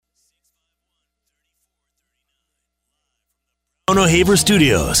Haver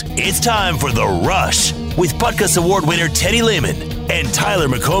Studios. It's time for The Rush with Butkus Award winner Teddy Lehman and Tyler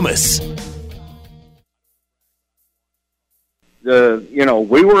McComas.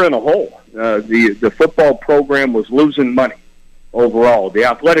 We were in a hole. The football program was losing money overall. The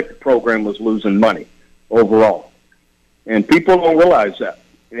athletic program was losing money overall. And people don't realize that.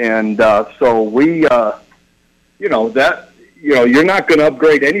 And so we, you're not going to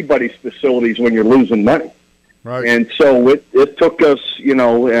upgrade anybody's facilities when you're losing money. Right. And so it took us,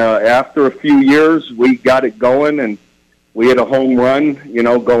 after a few years, we got it going, and we had a home run,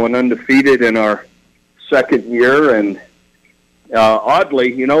 going undefeated in our second year. And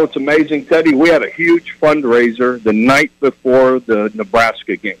oddly, it's amazing, Teddy, we had a huge fundraiser the night before the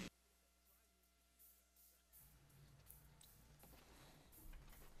Nebraska game.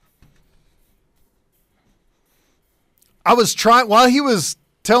 I was trying, while he was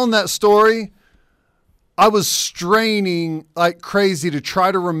telling that story, I was straining like crazy to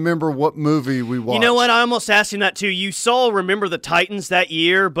try to remember what movie we watched. You know what? I almost asked him that too. You saw Remember the Titans that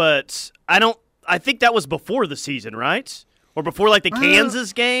year, but I think that was before the season, right? Or before like the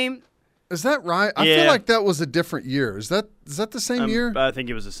Kansas game? Is that right? I feel like that was a different year. Is that the same year? I think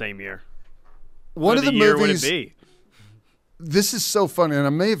it was the same year. One of the movies. Would it be? This is so funny, and I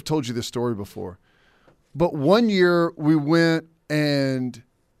may have told you this story before. But one year we went and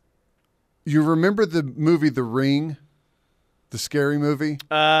you remember the movie The Ring, the scary movie?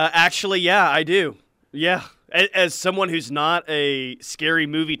 Actually, yeah, I do. Yeah. As someone who's not a scary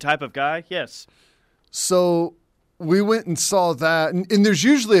movie type of guy, yes. So we went and saw that, and there's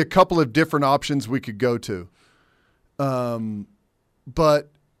usually a couple of different options we could go to. But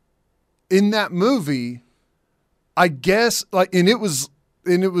in that movie, I guess, and it was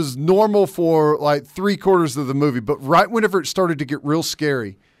normal for like 3/4 of the movie, but right whenever it started to get real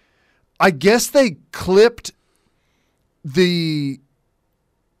scary, I guess they clipped the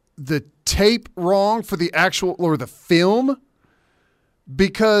tape wrong for the actual or the film,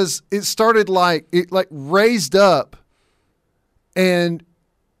 because it started it raised up and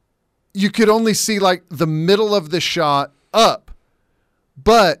you could only see like the middle of the shot up,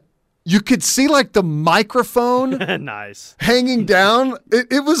 but you could see like the microphone nice hanging down.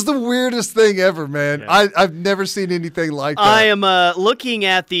 It was the weirdest thing ever, man. Yeah. I've never seen anything like that. I am looking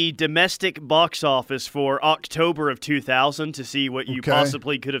at the domestic box office for October of 2000 to see what you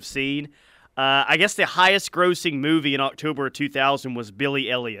possibly could have seen. I guess the highest grossing movie in October of 2000 was Billy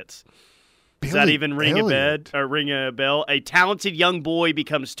Elliot. Does that even ring a bell? A talented young boy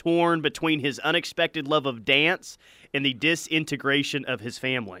becomes torn between his unexpected love of dance and the disintegration of his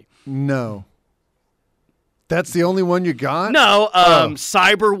family. No. That's the only one you got? No.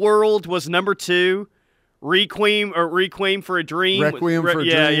 Cyber World was number 2. Requiem for a Dream. Requiem for a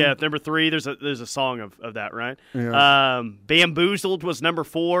Dream. Yeah. Number 3. There's a song of that, right? Yeah. Bamboozled was number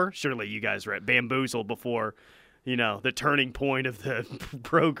 4. Surely you guys read Bamboozled before, the turning point of the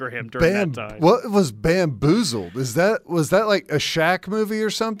program during that time. What was Bamboozled? Was that like a Shaq movie or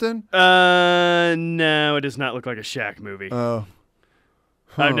something? No, it does not look like a Shaq movie. Oh.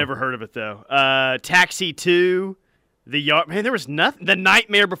 I've never heard of it, though. Taxi 2. There was nothing. The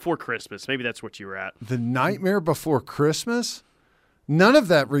Nightmare Before Christmas. Maybe that's what you were at. The Nightmare Before Christmas? None of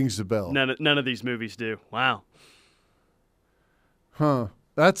that rings a bell. None of these movies do. Wow. Huh.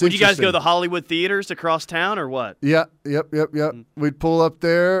 That's Would you guys interesting. go to the Hollywood theaters across town or what? Yeah. Yep. We'd pull up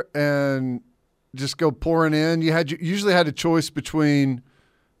there and just go pouring in. You usually had a choice between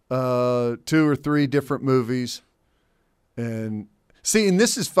 2 or 3 different movies. And see, and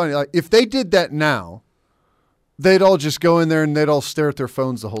this is funny. Like if they did that now, they'd all just go in there and they'd all stare at their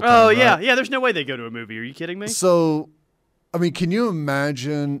phones the whole time. Oh, right? yeah. There's no way they go to a movie. Are you kidding me? So, I mean, can you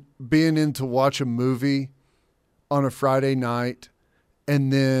imagine being in to watch a movie on a Friday night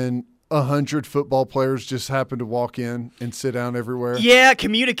and then 100 football players just happen to walk in and sit down everywhere? Yeah,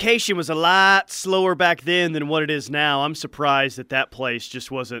 communication was a lot slower back then than what it is now. I'm surprised that place just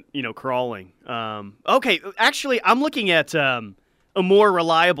wasn't, crawling. Okay, actually, I'm looking at a more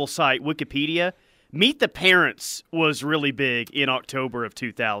reliable site, Wikipedia. Meet the Parents was really big in October of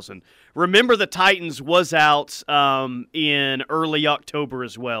 2000. Remember the Titans was out in early October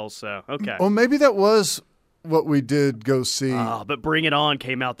as well, so okay. Well, maybe that was what we did go see. But Bring It On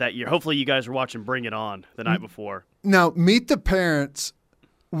came out that year. Hopefully you guys were watching Bring It On the night before. Now, Meet the Parents,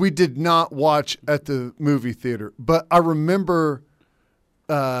 we did not watch at the movie theater, but I remember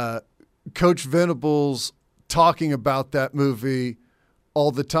Coach Venables talking about that movie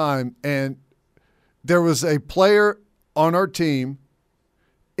all the time, and there was a player on our team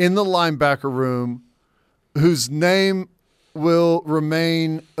in the linebacker room whose name will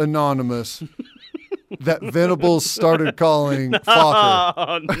remain anonymous that Venables started calling Fokker.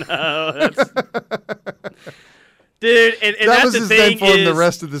 Oh, no. Dude, and That that's was the his thing name for him is, the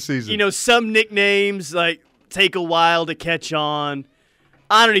rest of the season. you know, some nicknames like take a while to catch on.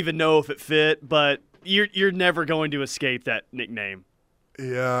 I don't even know if it fit, but you're never going to escape that nickname.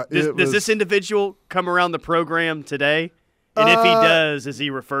 Yeah. Does this individual come around the program today? And if he does, is he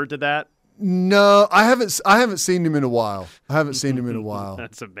referred to that? No, I haven't seen him in a while.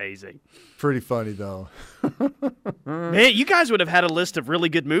 That's amazing. Pretty funny though. Man, you guys would have had a list of really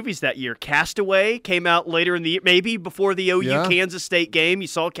good movies that year. Castaway came out later in the year, maybe before the OU Kansas State game. You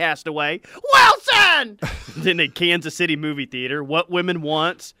saw Castaway. Wilson! In the Kansas City movie theater. What Women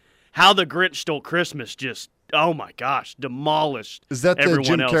Want. How the Grinch Stole Christmas just, oh my gosh, demolished. Is that the everyone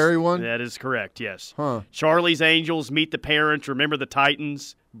Jim else. Carrey one? That is correct, yes. Huh. Charlie's Angels, Meet the Parents, Remember the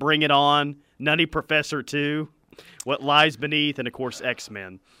Titans, Bring It On, Nutty Professor 2, What Lies Beneath, and of course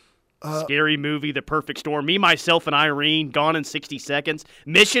X-Men. Scary Movie, The Perfect Storm, Me, Myself, and Irene, Gone in 60 Seconds,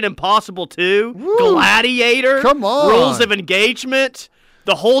 Mission Impossible 2, Woo. Gladiator, Come on. Rules of Engagement,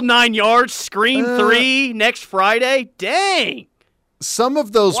 The Whole 9 Yards, Scream 3, next Friday. Dang. Some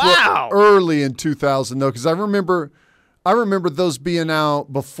of those Wow. were early in 2000 though, because I remember those being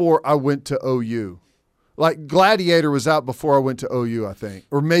out before I went to OU. Like Gladiator was out before I went to OU, I think,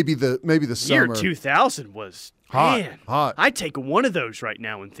 or maybe the Year summer. 2000 was Hot, man, hot. I'd take one of those right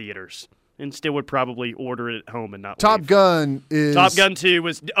now in theaters and still would probably order it at home and not Top leave. Gun is Top Gun 2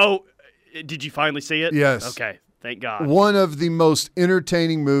 was did you finally see it? Yes. Okay, thank God. one of the most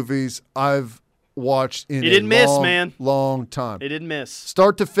entertaining movies I've watched in You didn't miss, long, man. long time. It didn't miss.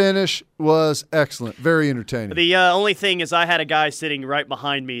 Start to finish was excellent, very entertaining. The only thing is I had a guy sitting right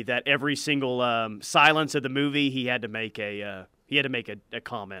behind me that every single silence of the movie he had to make a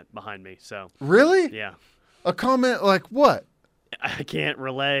comment behind me. So Really? yeah, A comment like what? I can't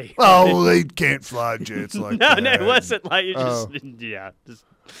relay. Oh, they can't fly jets like No, that. no, it wasn't like you Oh. just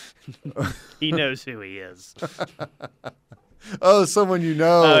he knows who he is. Oh, someone you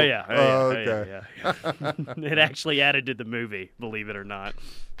know. Oh yeah. Okay. Yeah. It actually added to the movie, believe it or not.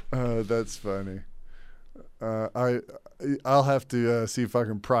 That's funny. I'll have to see if I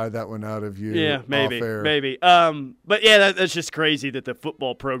can pry that one out of you. Yeah, maybe. off air. But yeah, that's just crazy that the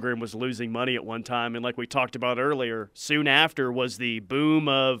football program was losing money at one time, and like we talked about earlier, soon after was the boom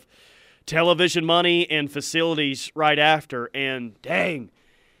of television money and facilities right after. And dang,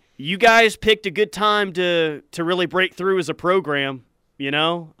 you guys picked a good time to really break through as a program,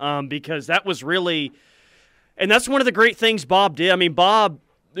 because that was really, and that's one of the great things Bob did. I mean, Bob,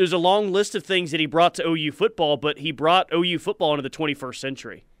 there's a long list of things that he brought to OU football, but he brought OU football into the 21st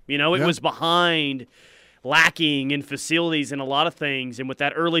century. It was behind, lacking in facilities and a lot of things, and with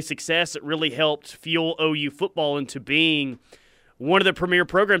that early success, it really helped fuel OU football into being one of the premier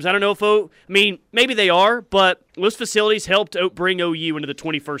programs. I don't know if maybe they are, but those facilities helped bring OU into the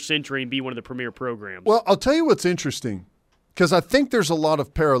 21st century and be one of the premier programs. Well, I'll tell you what's interesting, because I think there's a lot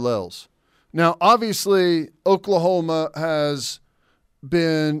of parallels. Now, obviously, Oklahoma has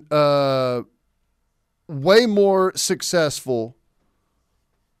been way more successful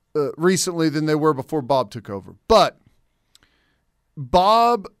recently than they were before Bob took over. But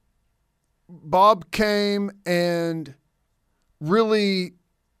Bob came and really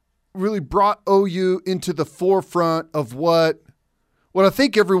brought OU into the forefront of what I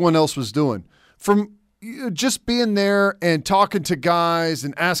think everyone else was doing. From just being there and talking to guys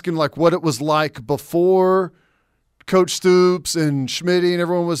and asking like what it was like before Coach Stoops and Schmitty and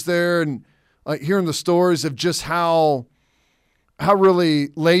everyone was there, and like hearing the stories of just how really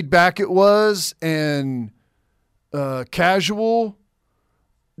laid back it was and casual.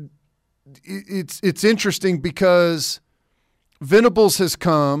 It's interesting because Venables has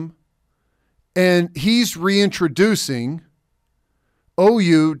come and he's reintroducing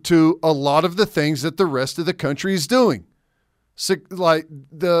OU to a lot of the things that the rest of the country is doing. So, like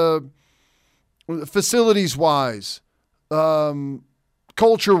the facilities-wise,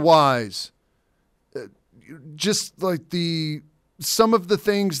 culture-wise, just like some of the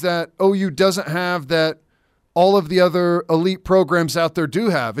things that OU doesn't have that all of the other elite programs out there do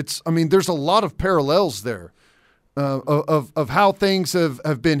have. There's a lot of parallels there of how things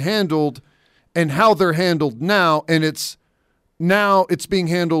have been handled and how they're handled now, and it's being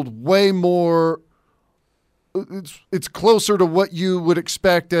handled way more. It's closer to what you would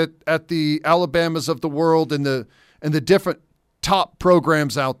expect at the Alabamas of the world and the different top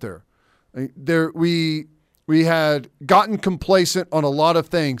programs out there. We had gotten complacent on a lot of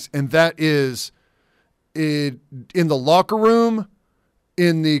things, and that is in the locker room,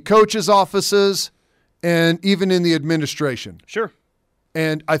 in the coaches' offices, and even in the administration. Sure.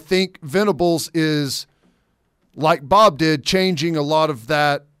 And I think Venables is like Bob did, changing a lot of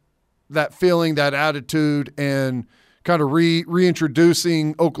that feeling, that attitude, and kind of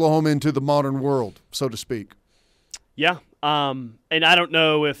reintroducing Oklahoma into the modern world, so to speak. Yeah, and I don't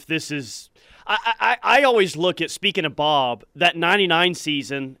know if this is – I always look at, speaking of Bob, that 99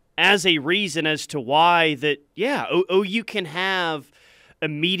 season as a reason as to why that, yeah, OU can have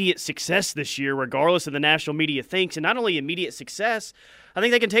immediate success this year regardless of the national media thinks. And not only immediate success, I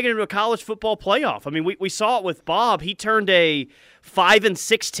think they can take it into a college football playoff. I mean, we saw it with Bob. He turned a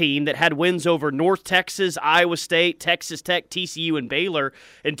 5-6 team that had wins over North Texas, Iowa State, Texas Tech, TCU, and Baylor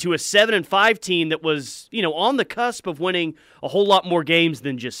into a 7-5 team that was, on the cusp of winning a whole lot more games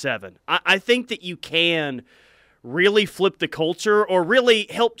than just 7. I think that you can really flip the culture or really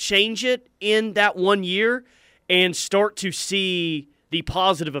help change it in that 1 year and start to see the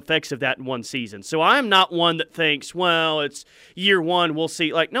positive effects of that in one season. So I'm not one that thinks, well, it's year one, we'll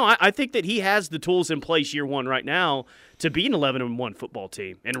see. No, I think that he has the tools in place year one right now to be an 11-1 football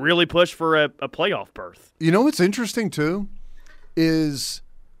team and really push for a playoff berth. You know what's interesting, too, is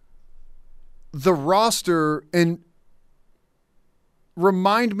the roster, and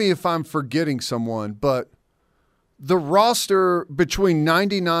remind me if I'm forgetting someone, but the roster between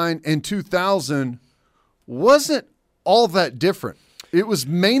 99 and 2000 wasn't all that different. It was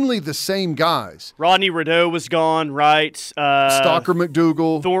mainly the same guys. Rodney Rideau was gone, right? Stalker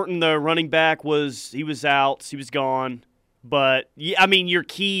McDougal. Thornton, the running back, was out. He was gone. But, yeah, I mean, your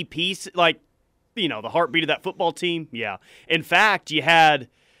key piece, the heartbeat of that football team, yeah. In fact, you had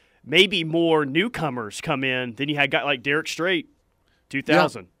maybe more newcomers come in than you had guys like Derek Strait,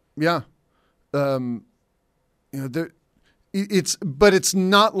 2000. Yeah. It's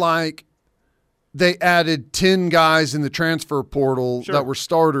not like they added 10 guys in the transfer portal that were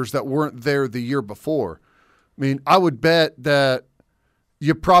starters that weren't there the year before. I mean, I would bet that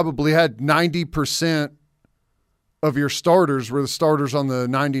you probably had 90% of your starters were the starters on the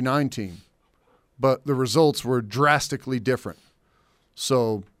 99 team, but the results were drastically different.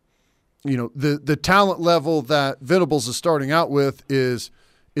 So, the talent level that Venables is starting out with is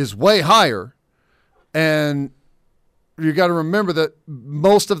way higher, and you got to remember that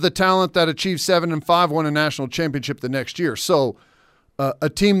most of the talent that achieved 7-5 won a national championship the next year. So a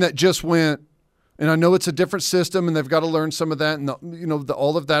team that just went, and I know it's a different system and they've got to learn some of that, and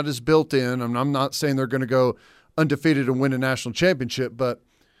all of that is built in. And I'm not saying they're going to go undefeated and win a national championship, but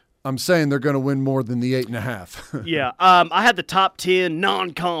I'm saying they're going to win more than the 8.5. Yeah. I had the top 10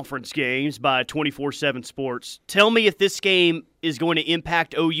 non-conference games by 24/7 Sports. Tell me if this game is going to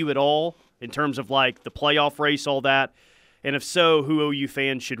impact OU at all in terms of the playoff race, all that. And if so, who OU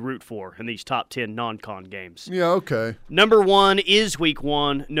fans should root for in these top 10 non-con games? Yeah, okay. Number 1 is week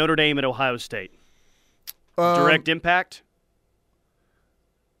 1, Notre Dame at Ohio State. Direct impact?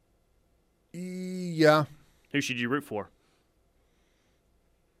 Yeah. Who should you root for?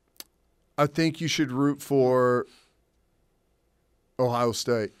 I think you should root for Ohio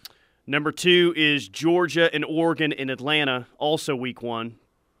State. Number 2 is Georgia and Oregon in Atlanta, also week 1.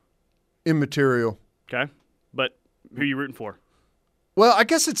 Immaterial. Okay. But who are you rooting for? Well, I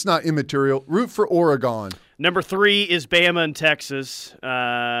guess it's not immaterial. Root for Oregon. Number 3 is Bama and Texas.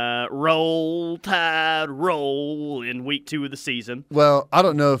 Roll, Tide, roll in week 2 of the season. Well, I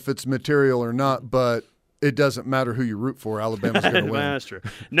don't know if it's material or not, but it doesn't matter who you root for. Alabama's going to win. That's true.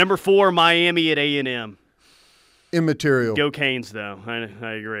 Number 4, Miami at A&M. Immaterial. Go Canes, though.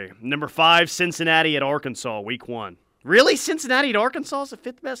 I agree. Number 5, Cincinnati at Arkansas, week 1. Really? Cincinnati at Arkansas is the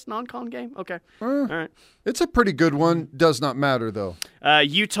 5th best non-con game? Okay. All right. It's a pretty good one. Does not matter, though.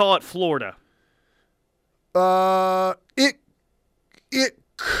 Utah at Florida. It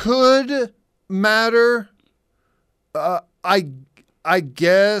could matter. I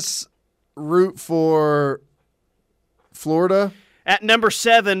guess root for Florida. At number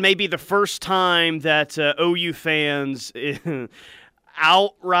 7, maybe the first time that OU fans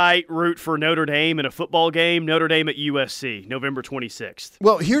outright root for Notre Dame in a football game, Notre Dame at USC, November 26th.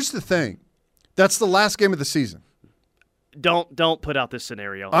 Well, here's the thing. That's the last game of the season. Don't put out this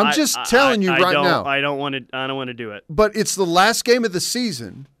scenario. I'm just telling you right now. I don't want to do it. But it's the last game of the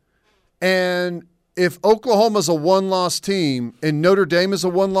season, and if Oklahoma's a one-loss team and Notre Dame is a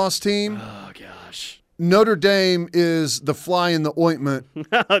one-loss team, oh gosh, Notre Dame is the fly in the ointment.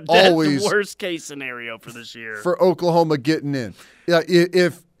 That's always the worst case scenario for this year for Oklahoma getting in. Yeah,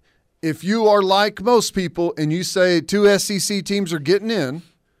 if you are like most people and you say 2 SEC teams are getting in,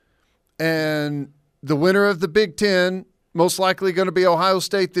 and the winner of the Big Ten, most likely going to be Ohio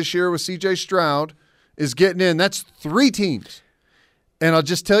State this year with C.J. Stroud, is getting in, that's 3 teams. And I'll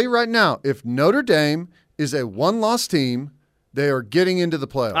just tell you right now, if Notre Dame is a one-loss team They are getting into the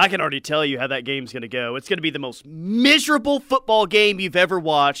playoffs. I can already tell you how that game's going to go. It's going to be the most miserable football game you've ever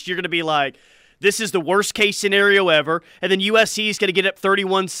watched. You're going to be like, this is the worst-case scenario ever. And then USC is going to get up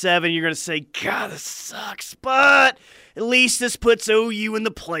 31-7. You're going to say, God, this sucks. But at least this puts OU in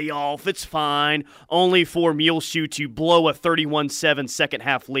the playoff. It's fine. Only for Muleshoe to blow a 31-7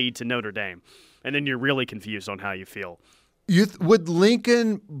 second-half lead to Notre Dame. And then you're really confused on how you feel. Would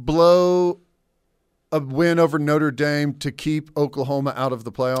Lincoln blow a win over Notre Dame to keep Oklahoma out of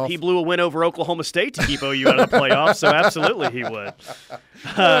the playoff? He blew a win over Oklahoma State to keep OU out of the playoff, so absolutely he would.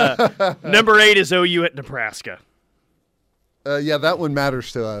 Number 8 is OU at Nebraska. Yeah, that one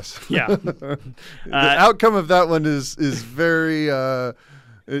matters to us. Yeah. The outcome of that one is very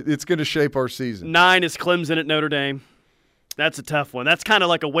it's going to shape our season. 9 is Clemson at Notre Dame. That's a tough one. That's kind of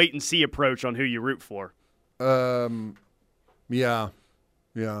like a wait-and-see approach on who you root for. Yeah.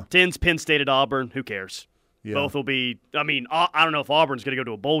 10's Penn State at Auburn. Who cares? Yeah. Both will be – I mean, I don't know if Auburn's going to go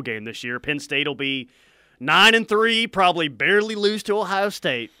to a bowl game this year. Penn State will be 9-3, probably barely lose to Ohio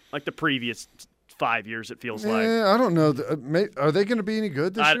State like the previous 5 years, it feels like. I don't know. Are they going to be any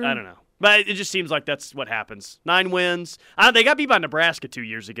good this year? I don't know. But it just seems like that's what happens. 9 wins. They got beat by Nebraska 2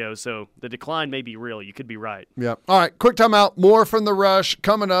 years ago, so the decline may be real. You could be right. Yeah. All right, quick timeout. More from The Rush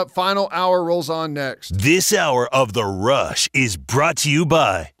coming up. Final hour rolls on next. This hour of The Rush is brought to you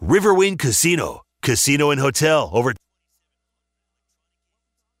by Riverwind Casino. Casino and hotel over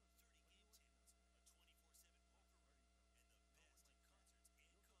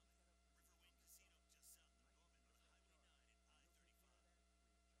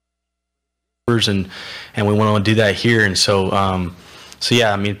and we want to do that here. And so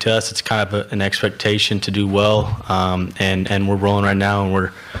yeah, I mean, to us, it's kind of an expectation to do well, and we're rolling right now, and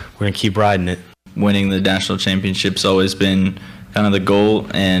we're going to keep riding it. Winning the national championship's always been kind of the goal,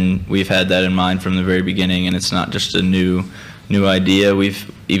 and we've had that in mind from the very beginning, and it's not just a new idea. We've,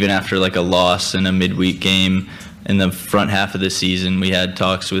 even after like a loss in a midweek game in the front half of the season, we had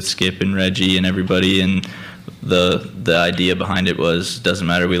talks with Skip and Reggie and everybody, and the idea behind it was, doesn't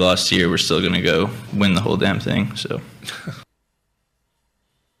matter, we lost here, we're still going to go win the whole damn thing. So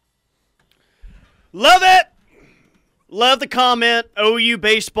Love it. Love the comment. OU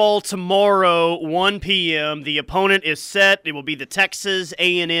baseball tomorrow, 1 p.m. The opponent is set. It will be the Texas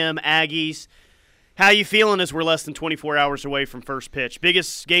A&M Aggies. How you feeling as we're less than 24 hours away from first pitch?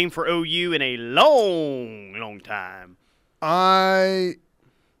 Biggest game for OU in a long, long time. I'm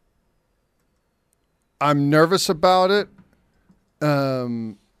nervous about it.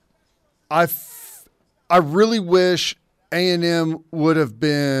 I really wish A&M would have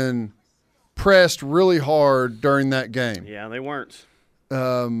been pressed really hard during that game. Yeah, they weren't.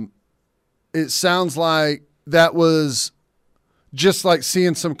 It sounds like that was just like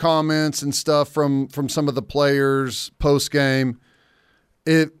seeing some comments and stuff from some of the players post game.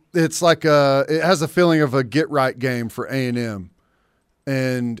 It's like it has a feeling of a get right game for A&M,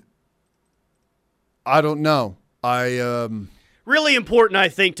 and I don't know. Really important, I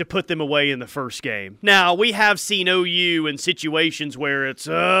think, to put them away in the first game. Now, we have seen OU in situations where it's,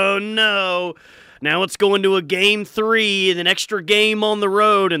 oh, no, now it's going to a game 3 and an extra game on the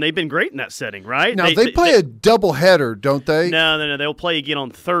road, and they've been great in that setting, right? Now, they play a doubleheader, don't they? No. They'll play again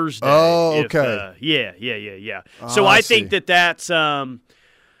on Thursday. Oh, okay. Yeah. So I think that's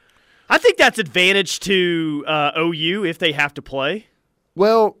I think that's advantage to OU if they have to play.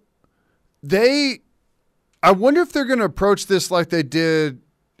 Well, I wonder if they're going to approach this like they did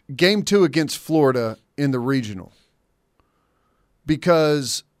Game 2 against Florida in the regional,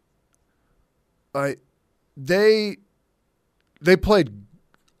 because they played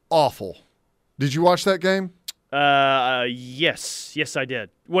awful. Did you watch that game? Yes, I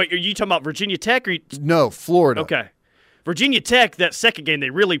did. Wait, are you talking about Virginia Tech or No, Florida. Okay. Virginia Tech, that second game,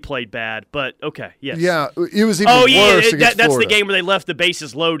 they really played bad, but okay, yes. Yeah, it was even worse against that's Florida. the game where they left the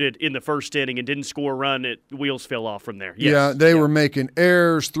bases loaded in the first inning and didn't score a run. Wheels fell off from there. Yes. Yeah, they were making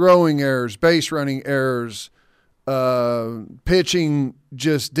errors, throwing errors, base running errors, pitching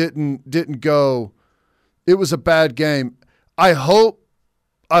just didn't go. It was a bad game. I hope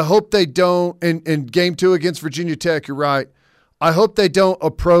they don't, in Game 2 against Virginia Tech, you're right, I hope they don't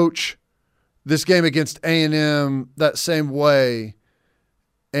approach this game against A&M that same way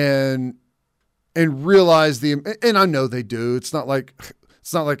and realize and I know they do. It's not like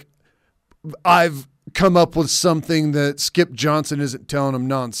I've come up with something that Skip Johnson isn't telling them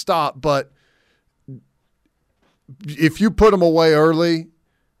nonstop, but if you put them away early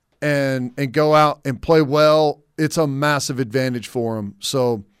and go out and play well, it's a massive advantage for them.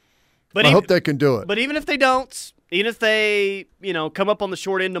 So I hope they can do it. But even if they don't, even if they, come up on the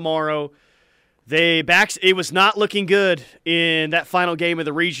short end tomorrow, It was not looking good in that final game of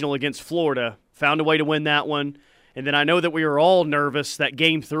the regional against Florida. Found a way to win that one. And then I know that we were all nervous that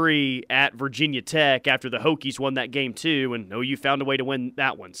Game 3 at Virginia Tech after the Hokies won that Game 2, and OU found a way to win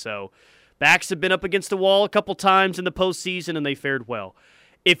that one. So backs have been up against the wall a couple times in the postseason, and they fared well.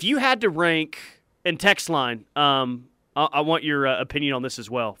 If you had to rank – and text line, I want your opinion on this as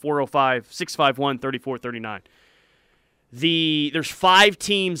well, 405-651-3439. There's 5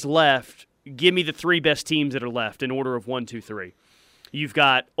 teams left. Give me the 3 best teams that are left in order of 1, 2, 3. You've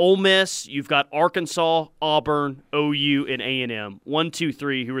got Ole Miss, you've got Arkansas, Auburn, OU, and A&M. 1, 2,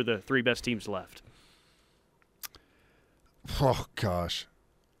 3, who are the 3 best teams left? Oh, gosh.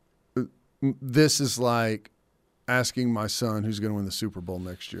 This is like asking my son who's going to win the Super Bowl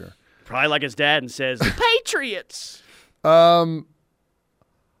next year. Probably like his dad and says, the Patriots. I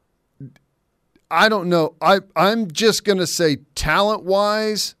don't know. I'm just going to say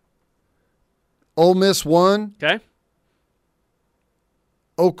talent-wise, Ole Miss 1. Okay.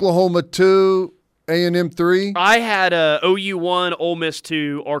 Oklahoma 2, A&M 3. I had OU 1, Ole Miss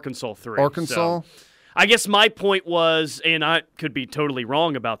 2, Arkansas 3. Arkansas. So I guess my point was, and I could be totally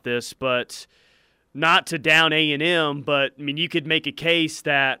wrong about this, but not to down A&M, but I mean you could make a case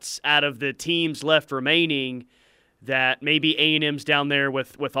that out of the teams left remaining, that maybe A&M's down there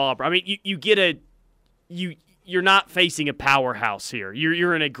with Auburn. I mean you're not facing a powerhouse here.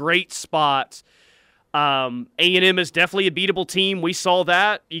 You're in a great spot. A&M is definitely a beatable team. We saw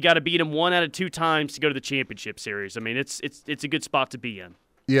that. You got to beat them 1 out of 2 times to go to the championship series. I mean, it's a good spot to be in.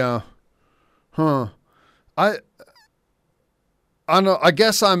 Yeah. Huh. I know. I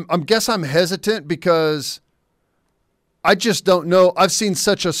guess I'm hesitant because I just don't know. I've seen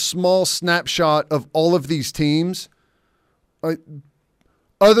such a small snapshot of all of these teams.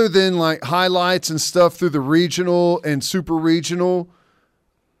 Other than like highlights and stuff through the regional and super regional,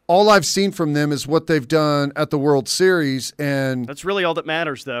 all I've seen from them is what they've done at the World Series, and that's really all that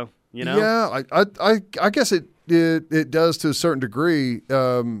matters, though. You know? Yeah, I guess it does to a certain degree.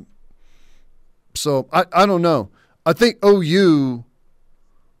 So I don't know. I think OU.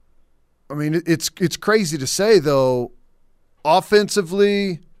 I mean, it's crazy to say though.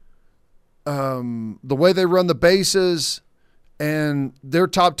 Offensively, the way they run the bases, and their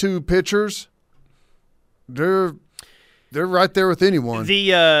top 2 pitchers, they're right there with anyone.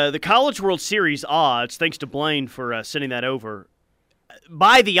 The College World Series odds, thanks to Blaine for sending that over,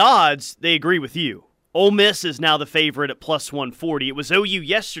 by the odds, they agree with you. Ole Miss is now the favorite at plus 140. It was OU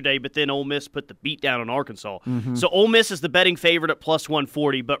yesterday, but then Ole Miss put the beat down on Arkansas. Mm-hmm. So Ole Miss is the betting favorite at plus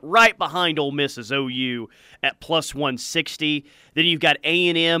 140, but right behind Ole Miss is OU at plus 160. Then you've got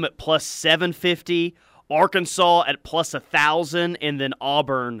A&M at plus 750, Arkansas at plus 1,000, and then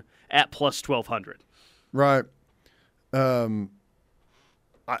Auburn at plus 1,200. Right.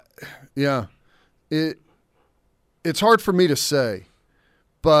 It's hard for me to say,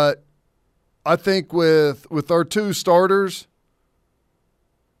 but I think with our 2 starters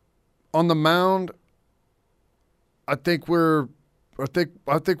on the mound, I think we're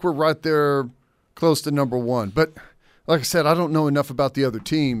right there close to number 1. But like I said, I don't know enough about the other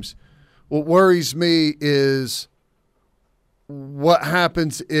teams. What worries me is what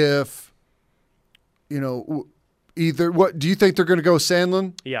happens if, what do you think they're going to go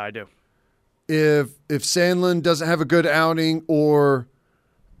Sandlin? Yeah, I do. If Sandlin doesn't have a good outing, or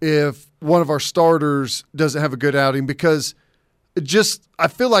if one of our starters doesn't have a good outing, because I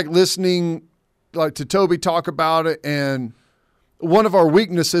feel like listening like to Toby talk about it, and one of our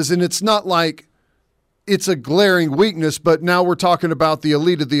weaknesses, and it's not like it's a glaring weakness, but now we're talking about the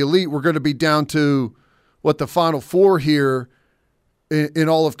elite of the elite. We're going to be down to the Final Four here in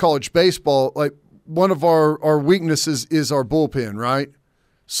all of college baseball. Like, one of our weaknesses is our bullpen, right?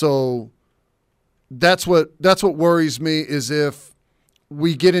 So that's what worries me, is if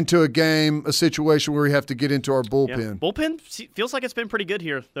we get into a situation where we have to get into our bullpen. Yeah. Bullpen feels like it's been pretty good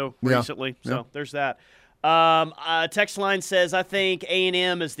here, though, recently. Yeah. So there's that. Text line says, I think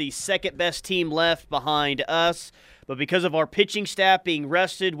A&M is the second best team left behind us, but because of our pitching staff being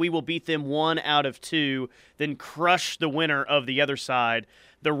rested, we will beat them 1 out of 2, then crush the winner of the other side.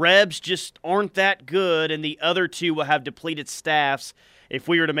 The Rebs just aren't that good, and the other 2 will have depleted staffs if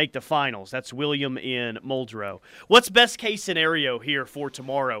we were to make the finals. That's William in Muldrow. What's best case scenario here for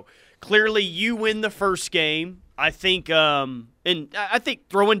tomorrow? Clearly, you win the first game. I think throwing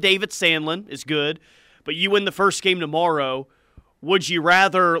David Sandlin is good, but you win the first game tomorrow. Would you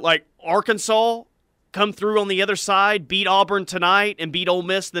rather, like, Arkansas come through on the other side, beat Auburn tonight, and beat Ole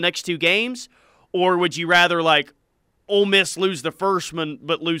Miss the next 2 games? Or would you rather, like, Ole Miss lose the first one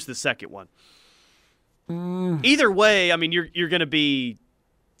but lose the second one? Either way, I mean, you're going to be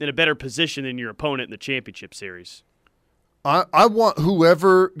in a better position than your opponent in the championship series. I want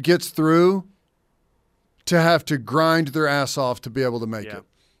whoever gets through to have to grind their ass off to be able to make it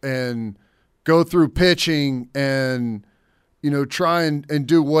and go through pitching and, try and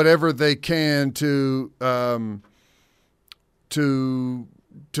do whatever they can to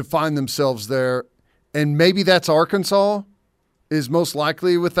find themselves there. And maybe that's Arkansas is most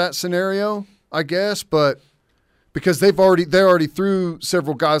likely with that scenario, I guess, but because they already threw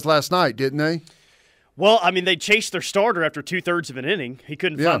several guys last night, didn't they? Well, I mean, they chased their starter after 2/3 of an inning. He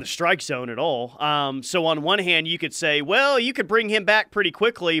couldn't find the strike zone at all. So on one hand, you could say, well, you could bring him back pretty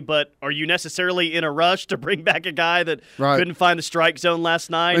quickly, but are you necessarily in a rush to bring back a guy that couldn't find the strike zone last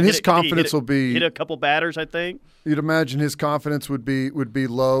night? And his confidence will be hit a couple batters, I think. You'd imagine his confidence would be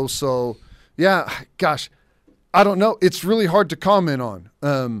low. So, yeah, gosh, I don't know. It's really hard to comment on.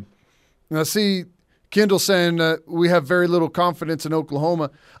 I see Kendall saying we have very little confidence in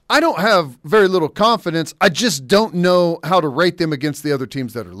Oklahoma. I don't have very little confidence. I just don't know how to rate them against the other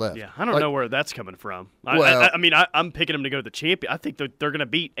teams that are left. Yeah, I don't know where that's coming from. I'm picking them to go to the champion. I think they're going to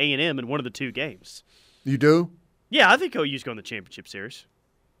beat A&M in one of the two games. You do? Yeah, I think OU's going to the championship series.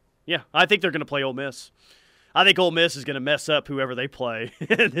 Yeah, I think they're going to play Ole Miss. I think Ole Miss is going to mess up whoever they play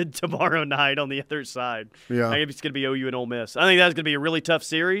tomorrow night on the other side. Yeah. I think it's going to be OU and Ole Miss. I think that's going to be a really tough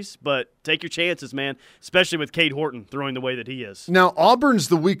series, but take your chances, man, especially with Cade Horton throwing the way that he is. Now, Auburn's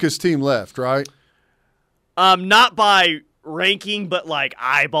the weakest team left, right? Not by ranking, but like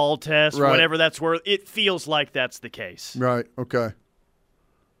eyeball test, right. Whatever that's worth. It feels like that's the case. Right, okay.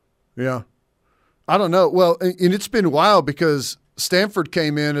 Yeah. I don't know. Well, and it's been a while because Stanford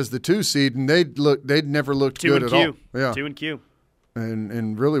came in as the 2 seed, and they'd never looked good at all. Yeah, 2-Q,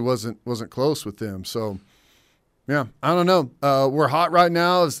 and really wasn't close with them. So, yeah, I don't know. We're hot right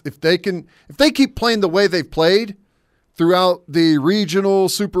now. If they keep playing the way they've played throughout the regional,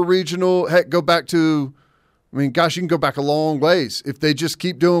 super regional, heck, go back to, I mean, gosh, you can go back a long ways. If they just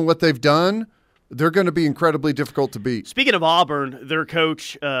keep doing what they've done, they're going to be incredibly difficult to beat. Speaking of Auburn, their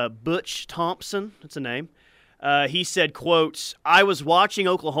coach Butch Thompson, that's a name. He said, quotes, I was watching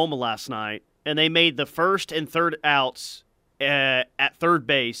Oklahoma last night, and they made the first and third outs at third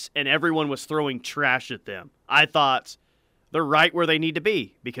base, and everyone was throwing trash at them. I thought they're right where they need to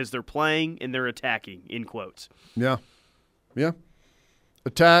be because they're playing and they're attacking, in quotes. Yeah. Yeah.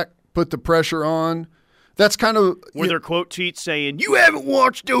 Attack, put the pressure on. That's kind of – Were their quote tweets saying, you haven't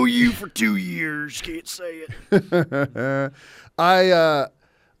watched OU for 2 years, can't say it.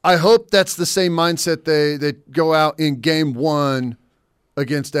 I hope that's the same mindset they go out in game 1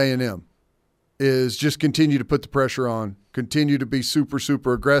 against A&M, is just continue to put the pressure on, continue to be super,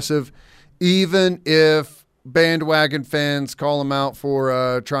 super aggressive, even if bandwagon fans call them out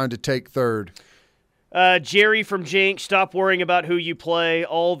for trying to take third. Jerry from Jinx, stop worrying about who you play.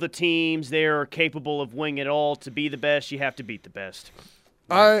 All the teams there are capable of winning it all. To be the best, you have to beat the best.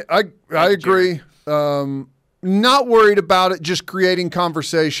 I agree. Not worried about it, just creating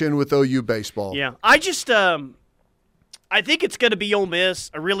conversation with OU baseball. Yeah. I just I think it's going to be Ole Miss.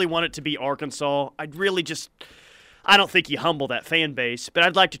 I really want it to be Arkansas. I don't think you humble that fan base, but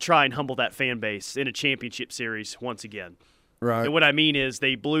I'd like to try and humble that fan base in a championship series once again. Right. And what I mean is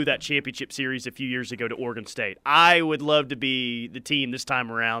they blew that championship series a few years ago to Oregon State. I would love to be the team this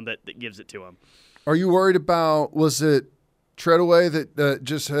time around that gives it to them. Are you worried about, was it Treadaway that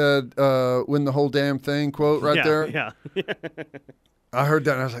just had win the whole damn thing quote there? Yeah. I heard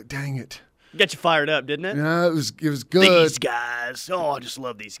that and I was like, dang it. Got you fired up, didn't it? Yeah, it was good. These guys. Oh, I just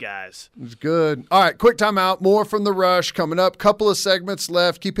love these guys. It was good. All right, quick timeout. More from The Rush coming up. Couple of segments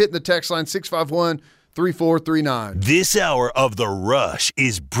left. Keep hitting the text line 651-3439. This hour of The Rush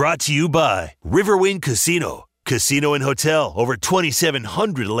is brought to you by Riverwind Casino. Casino and hotel, over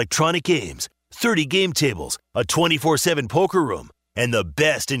 2,700 electronic games, 30 game tables, a 24/7 poker room, and the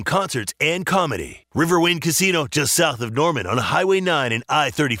best in concerts and comedy. Riverwind Casino, just south of Norman on Highway 9 and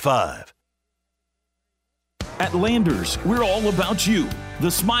I-35. At Landers, we're all about you,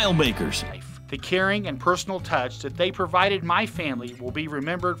 the Smile Makers. The caring and personal touch that they provided my family will be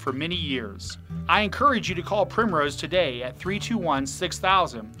remembered for many years. I encourage you to call Primrose today at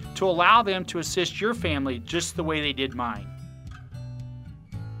 321-6000 to allow them to assist your family just the way they did mine.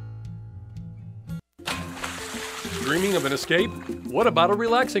 Dreaming of an escape? What about a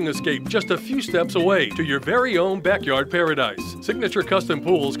relaxing escape just a few steps away to your very own backyard paradise? Signature Custom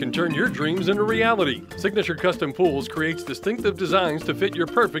Pools can turn your dreams into reality. Signature Custom Pools creates distinctive designs to fit your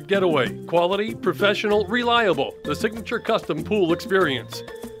perfect getaway. Quality, professional, reliable. The Signature Custom Pool experience.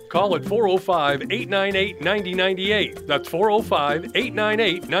 Call at 405-898-9098. That's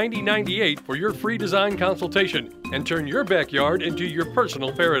 405-898-9098 for your free design consultation and turn your backyard into your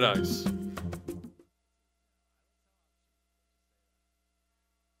personal paradise.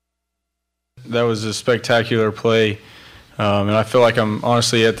 That was a spectacular play. And I feel like I'm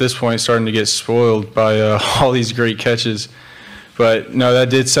honestly at this point starting to get spoiled by all these great catches. But no, that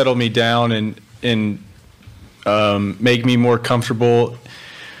did settle me down and make me more comfortable.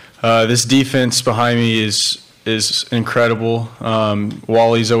 This defense behind me is incredible.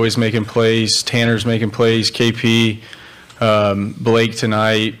 Wally's always making plays. Tanner's making plays. KP, Blake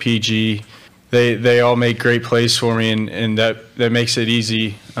tonight, PG. They all make great plays for me, and that makes it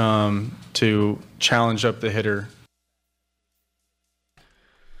easy to challenge up the hitter.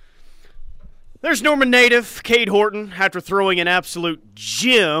 There's Norman native Cade Horton after throwing an absolute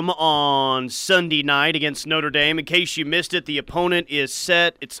gem on Sunday night against Notre Dame. In case you missed it, the opponent is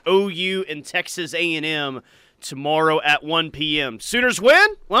set. It's OU and Texas A&M tomorrow at 1 p.m. Sooners win?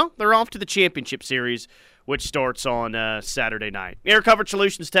 Well, they're off to the championship series, which starts on Saturday night. Air Coverage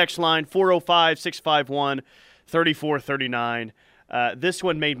Solutions text line 405-651-3439. This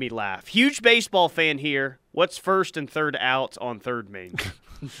one made me laugh. Huge baseball fan here. What's first and third out on third mean?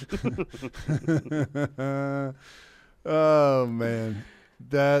 Oh, man.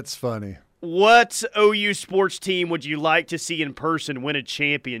 That's funny. What OU sports team would you like to see in person win a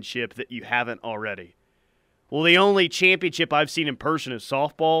championship that you haven't already? Well, the only championship I've seen in person is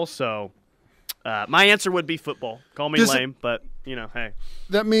softball, so my answer would be football. Call me lame, but, hey.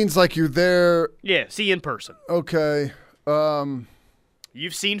 That means like you're there. Yeah, see you in person. Okay.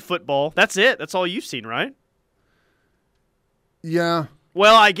 You've seen football. That's it. That's all you've seen, right? Yeah.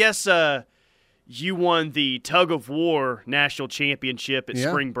 Well, I guess you won the tug of war national championship at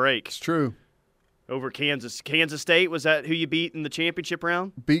spring break. It's true. Over Kansas. Kansas State, was that who you beat in the championship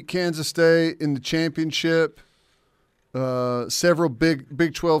round? Beat Kansas State in the championship. Several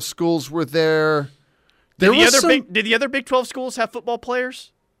Big 12 schools were there. Did the other Big 12 schools have football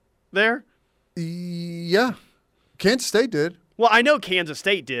players there? Yeah. Kansas State did. Well, I know Kansas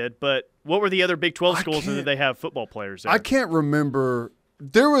State did, but what were the other Big 12 schools and did they have football players there? I can't remember.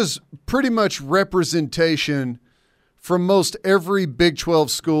 There was pretty much representation from most every Big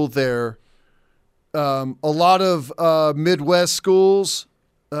 12 school there. A lot of Midwest schools.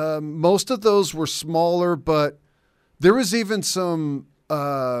 Most of those were smaller, but there was even some.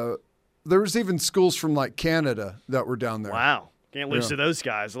 There was even schools from like Canada that were down there. Wow, can't lose to those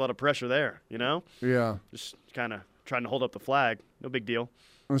guys. A lot of pressure there, Yeah, just kind of trying to hold up the flag. No big deal.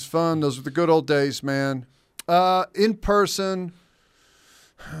 It was fun. Those were the good old days, man. In person,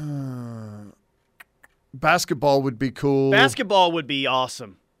 basketball would be cool. Basketball would be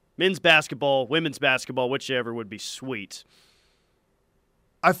awesome. Men's basketball, women's basketball, whichever would be sweet.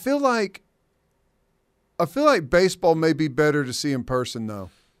 I feel like baseball may be better to see in person though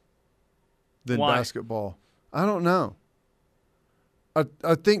than basketball. I don't know.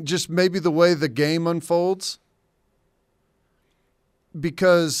 I think just maybe the way the game unfolds.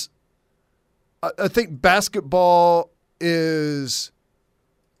 Because I think basketball is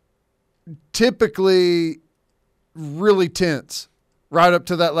typically really tense right up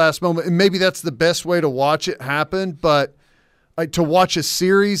to that last moment. And maybe that's the best way to watch it happen. But to watch a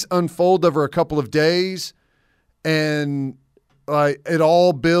series unfold over a couple of days and it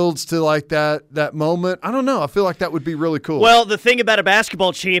all builds to like that moment. I don't know. I feel like that would be really cool. Well, the thing about a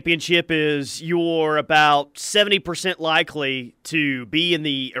basketball championship is you're about 70% likely to be in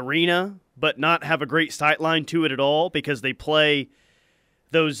the arena but not have a great sight line to it at all because they play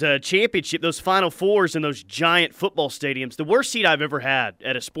those those Final Fours in those giant football stadiums. The worst seat I've ever had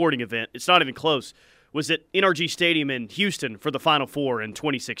at a sporting event, it's not even close, was at NRG Stadium in Houston for the Final Four in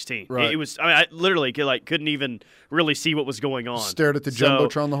 2016. Right. It was, I literally couldn't even really see what was going on. Stared at the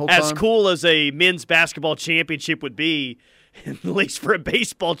Jumbotron the whole time. As cool as a men's basketball championship would be, at least for a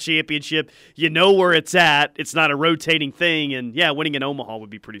baseball championship, you know where it's at. It's not a rotating thing, and winning in Omaha would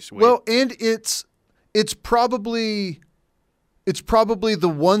be pretty sweet. Well, and it's probably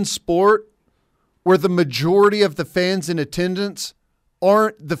the one sport where the majority of the fans in attendance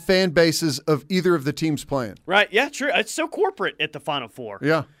aren't the fan bases of either of the teams playing. Right, yeah, true. It's so corporate at the Final Four.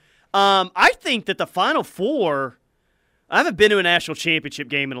 Yeah. I think that the Final Four, I haven't been to a national championship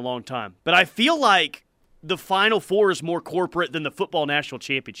game in a long time, but I feel like the Final Four is more corporate than the football national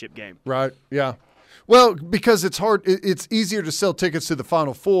championship game. Right, yeah. Well, because it's hard, it's easier to sell tickets to the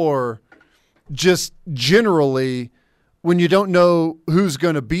Final Four just generally when you don't know who's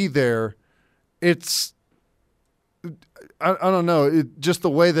going to be there. It's I don't know. Just the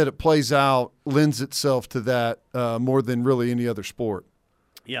way that it plays out lends itself to that more than really any other sport.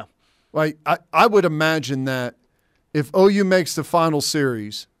 Yeah. Like, I would imagine that if OU makes the final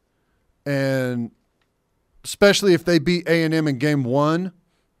series, and especially if they beat A&M in game 1,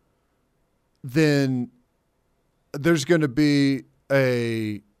 then there's going to be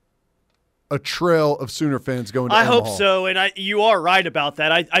a trail of Sooner fans going to I Omaha. hope so, and you are right about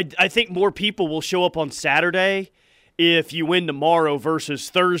that. I think more people will show up on Saturday if you win tomorrow versus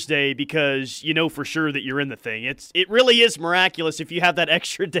Thursday, because you know for sure that you're in the thing. It really is miraculous if you have that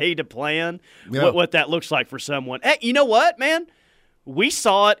extra day to plan what that looks like for someone. Hey, you know what, man? We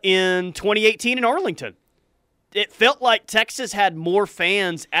saw it in 2018 in Arlington. It felt like Texas had more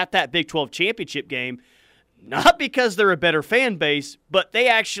fans at that Big 12 championship game, not because they're a better fan base, but they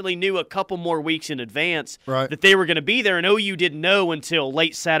actually knew a couple more weeks in advance that they were going to be there, and OU didn't know until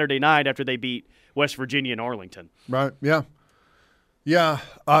late Saturday night after they beat West Virginia and Arlington. Right, yeah. Yeah,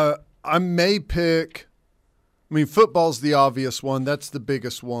 I may pick – I mean, football's the obvious one. That's the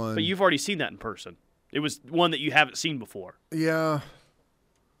biggest one. But you've already seen that in person. It was one that you haven't seen before. Yeah.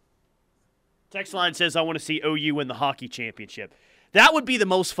 Text line says, I want to see OU win the hockey championship. That would be the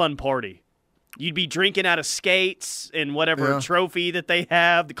most fun party. You'd be drinking out of skates and whatever trophy that they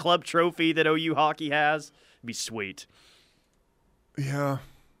have, the club trophy that OU hockey has. It'd be sweet. Yeah.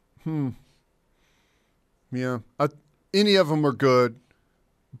 Yeah. Any of them are good,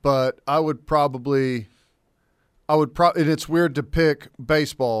 but I would probably and it's weird to pick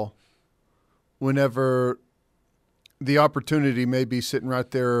baseball whenever the opportunity may be sitting right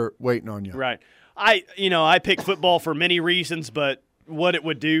there waiting on you. Right. I pick football for many reasons, but what it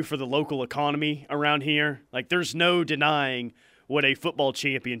would do for the local economy around here, like there's no denying what a football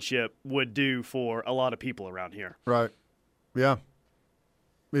championship would do for a lot of people around here. Right. Yeah.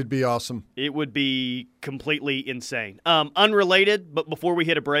 It'd be awesome. It would be completely insane. Unrelated, but before we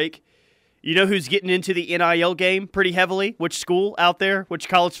hit a break, you know who's getting into the NIL game pretty heavily? Which school out there? Which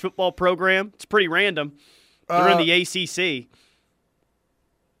college football program? It's pretty random. They're in the ACC.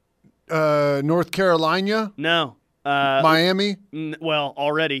 North Carolina? No. Miami? Well,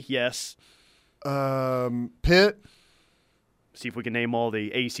 already, yes. Pitt? See if we can name all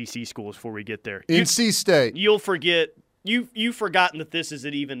the ACC schools before we get there. NC State. You'll forget. You've forgotten that this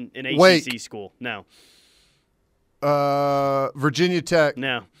isn't even an ACC school. No. Virginia Tech.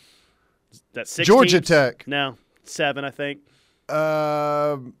 No. That's 6 Georgia teams? Tech. No. 7, I think.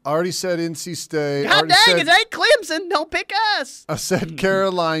 I already said NC State. God dang, it ain't Clemson. Don't pick us. I said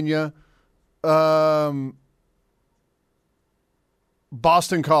Carolina.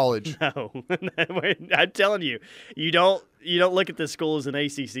 Boston College. No. I'm telling you, you don't look at this school as an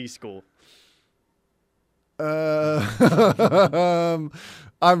ACC school. I'm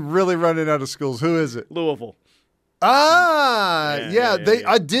really running out of schools. Who is it? Louisville. Yeah.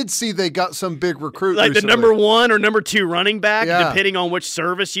 I did see they got some big recruit. Like recently. The number 1 or number 2 running back, depending on which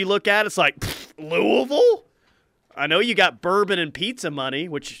service you look at. It's like, Louisville? I know you got bourbon and pizza money,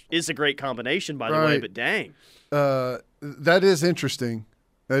 which is a great combination, by the way, but dang. That is interesting.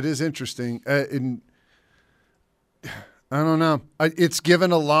 And I don't know. It's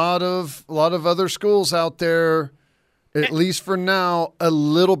given a lot of other schools out there, at least for now, a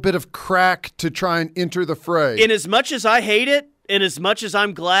little bit of crack to try and enter the fray. And as much as I hate it, and as much as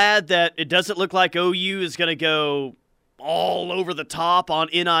I'm glad that it doesn't look like OU is going to go all over the top on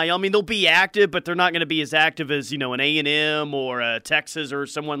NIL. I mean, they'll be active, but they're not going to be as active as, an A&M or a Texas or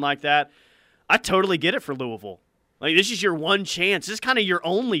someone like that. I totally get it for Louisville. Like, this is your one chance. This is kind of your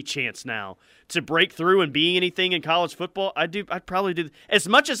only chance now to break through and being anything in college football. I'd probably do. As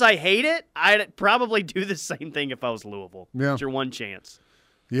much as I hate it, I'd probably do the same thing if I was Louisville. Yeah. It's your one chance.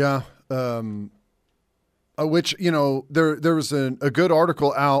 Yeah. Which, there was a good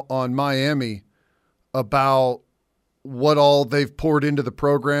article out on Miami about what all they've poured into the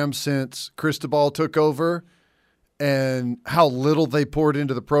program since Cristobal took over and how little they poured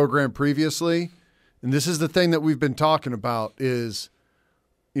into the program previously. And this is the thing that we've been talking about is,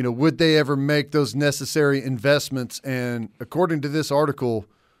 would they ever make those necessary investments? And according to this article,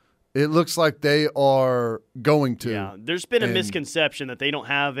 it looks like they are going to. Yeah, there's been a misconception that they don't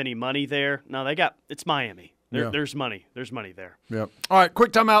have any money there. No, it's Miami. There's money. There's money there. Yeah. All right,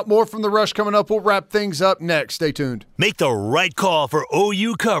 quick timeout. More from The Rush coming up. We'll wrap things up next. Stay tuned. Make the right call for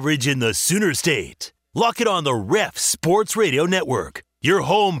OU coverage in the Sooner State. Lock it on the Ref Sports Radio Network. Your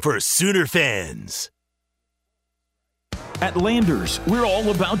home for Sooner fans. At Landers, we're all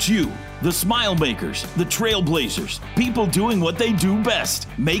about you. The Smile Makers, the Trailblazers, people doing what they do best,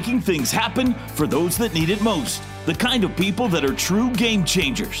 making things happen for those that need it most. The kind of people that are true game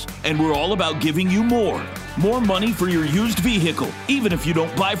changers. And we're all about giving you more. More money for your used vehicle, even if you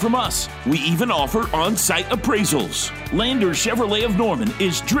don't buy from us. We even offer on-site appraisals. Lander Chevrolet of Norman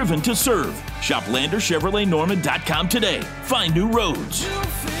is driven to serve. Shop LanderChevroletNorman.com today. Find new roads.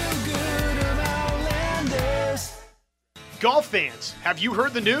 Golf fans, have you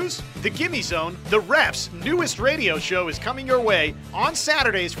heard the news? The Gimme Zone, the Ref's newest radio show, is coming your way on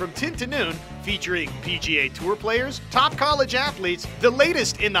Saturdays from 10 to noon, featuring PGA Tour players, top college athletes, the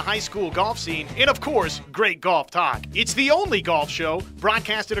latest in the high school golf scene, and of course, great golf talk. It's the only golf show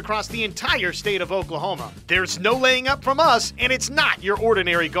broadcasted across the entire state of Oklahoma. There's no laying up from us, and it's not your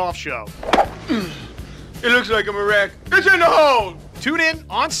ordinary golf show. It looks like I'm a wreck. It's in the hole! Tune in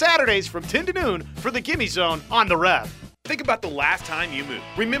on Saturdays from 10 to noon for the Gimme Zone on the Ref. Think about the last time you moved.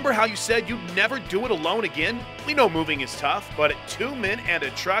 Remember how you said you'd never do it alone again? We know moving is tough, but at 2 Men and a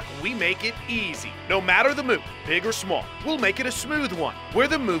Truck, we make it easy. No matter the move, big or small, we'll make it a smooth one. We're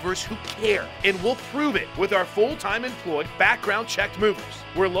the movers who care, and we'll prove it with our full-time employed, background-checked movers.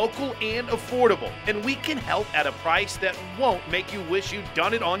 We're local and affordable, and we can help at a price that won't make you wish you'd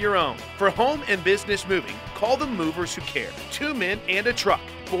done it on your own. For home and business moving, call the movers who care. 2 Men and a Truck,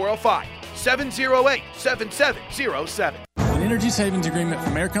 405-708-7707. An energy savings agreement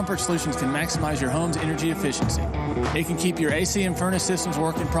from Air Comfort Solutions can maximize your home's energy efficiency. It can keep your AC and furnace systems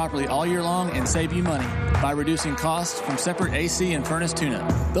working properly all year long and save you money by reducing costs from separate AC and furnace tune-up.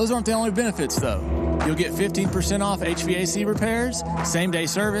 Those aren't the only benefits, though. You'll get 15% off HVAC repairs, same-day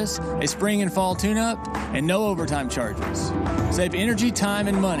service, a spring and fall tune-up, and no overtime charges. Save energy, time,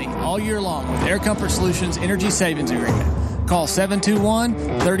 and money all year long with Air Comfort Solutions Energy Savings Agreement. Call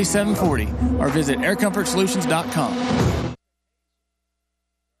 721-3740 or visit aircomfortsolutions.com.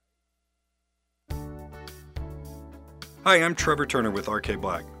 Hi, I'm Trevor Turner with RK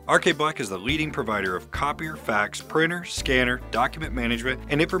Black. RK Black is the leading provider of copier, fax, printer, scanner, document management,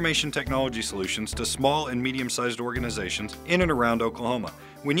 and information technology solutions to small and medium-sized organizations in and around Oklahoma.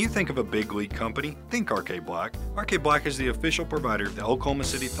 When you think of a big league company, think RK Black. RK Black is the official provider of the Oklahoma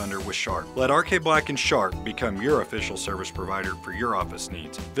City Thunder with Sharp. Let RK Black and Sharp become your official service provider for your office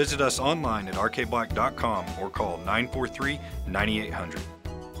needs. Visit us online at rkblack.com or call 943-9800.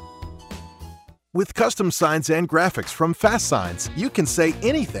 With custom signs and graphics from Fast Signs, you can say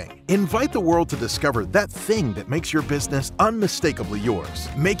anything. Invite the world to discover that thing that makes your business unmistakably yours.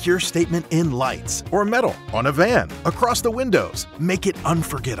 Make your statement in lights or metal, on a van, across the windows. Make it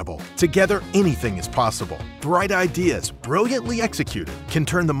unforgettable. Together, anything is possible. Bright ideas, brilliantly executed, can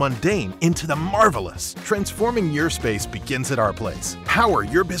turn the mundane into the marvelous. Transforming your space begins at our place. Power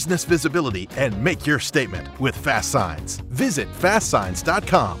your business visibility and make your statement with Fast Signs. Visit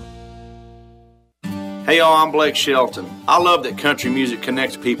fastsigns.com. Hey y'all, I'm Blake Shelton. I love that country music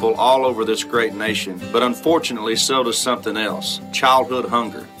connects people all over this great nation, but unfortunately so does something else, childhood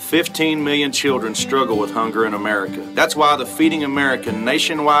hunger. 15 million children struggle with hunger in America. That's why the Feeding America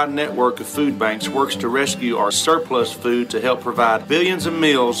nationwide network of food banks works to rescue our surplus food to help provide billions of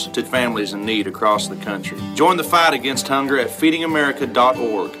meals to families in need across the country. Join the fight against hunger at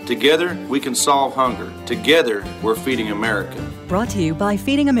feedingamerica.org. Together, we can solve hunger. Together, we're Feeding America. Brought to you by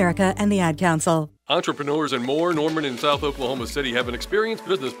Feeding America and the Ad Council. Entrepreneurs in Moore, Norman, and South Oklahoma City have an experienced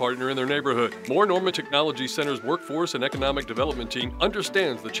business partner in their neighborhood. Moore Norman Technology Center's Workforce and Economic Development Team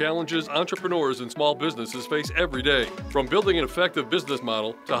understands the challenges entrepreneurs and small businesses face every day. From building an effective business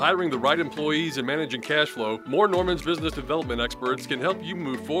model to hiring the right employees and managing cash flow, Moore Norman's business development experts can help you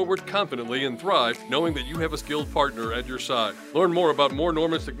move forward confidently and thrive, knowing that you have a skilled partner at your side. Learn more about Moore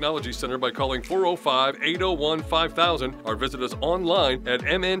Norman's Technology Center by calling 405-801-5000 or visit us online at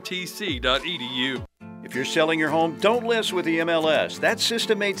mntc.edu. If you're selling your home, don't list with the MLS. That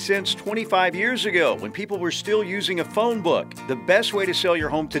system made sense 25 years ago when people were still using a phone book. The best way to sell your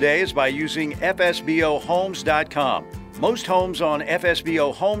home today is by using FSBOHomes.com. Most homes on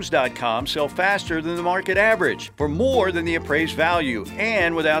FSBOHomes.com sell faster than the market average, for more than the appraised value,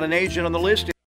 and without an agent on the listing.